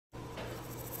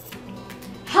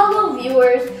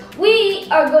viewers, we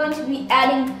are going to be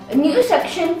adding a new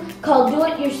section called Do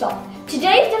It Yourself.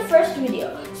 Today is the first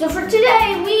video. So for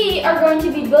today, we are going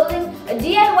to be building a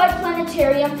DIY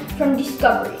planetarium from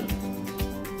Discovery.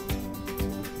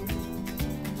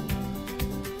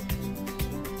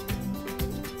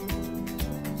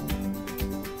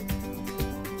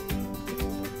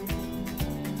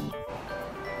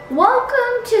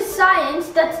 Welcome to science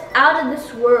that's out of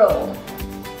this world.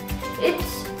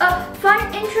 It's a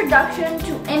fun introduction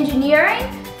to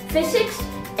engineering, physics,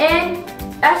 and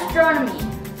astronomy.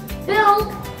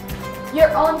 Build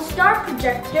your own star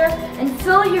projector and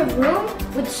fill your room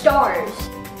with stars.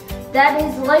 That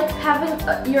is like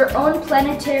having your own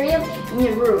planetarium in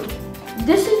your room.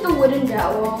 This is the wooden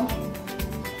dowel.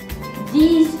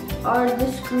 These are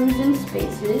the screws and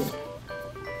spaces.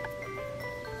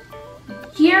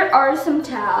 Here are some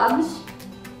tabs.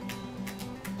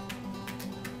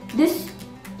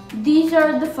 These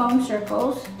are the foam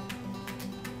circles.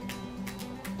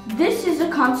 This is a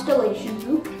constellation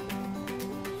hoop.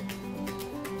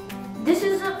 This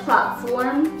is a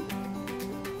platform.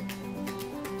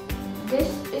 This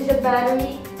is a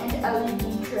battery and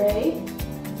LED tray.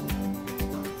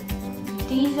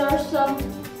 These are some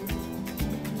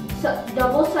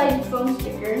double-sided foam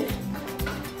stickers.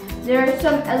 There are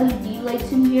some LED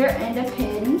lights in here and a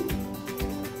pin.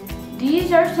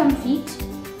 These are some feet.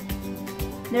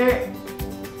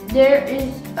 There is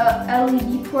a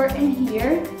LED port in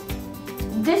here.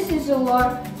 This is a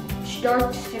large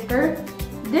dark sticker.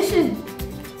 This is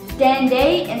stand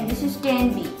A and this is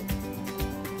stand B.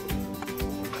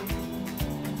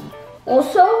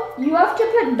 Also, you have to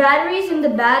put batteries in the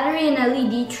battery and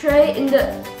LED tray in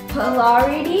the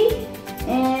polarity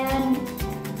and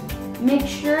make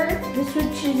sure the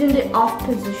switch is in the off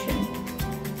position.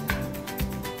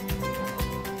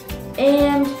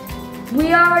 And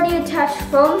we already attached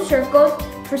foam circles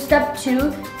for step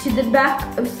 2 to the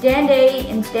back of stand A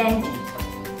and stand B.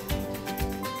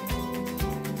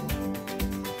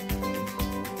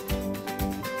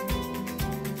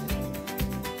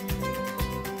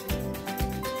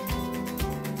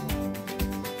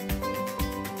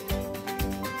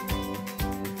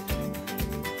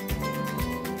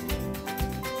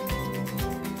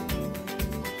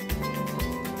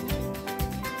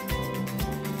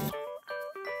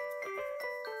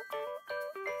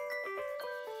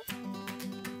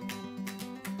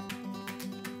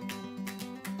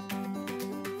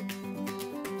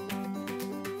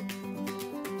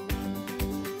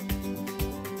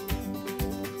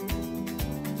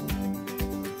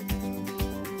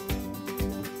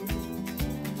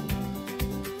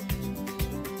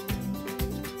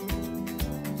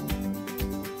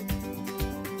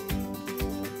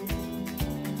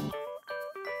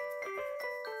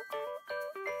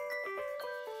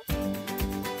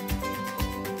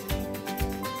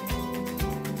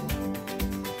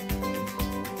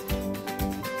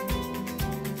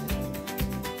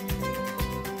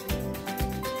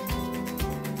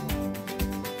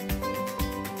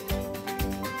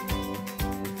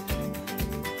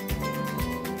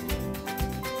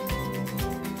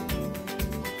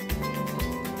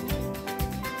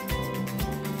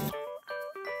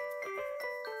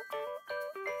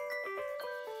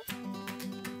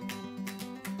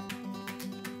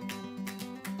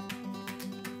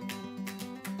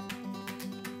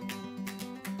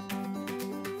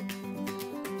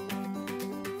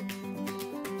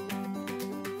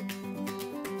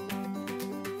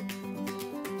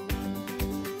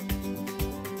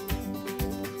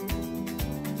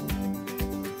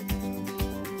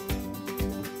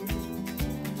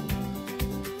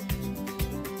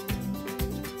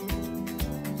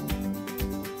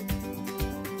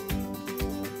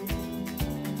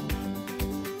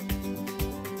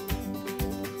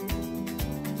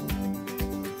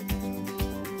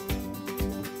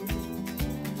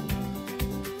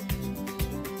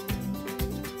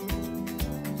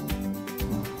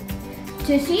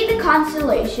 To see the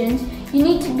constellations, you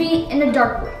need to be in a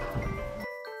dark room.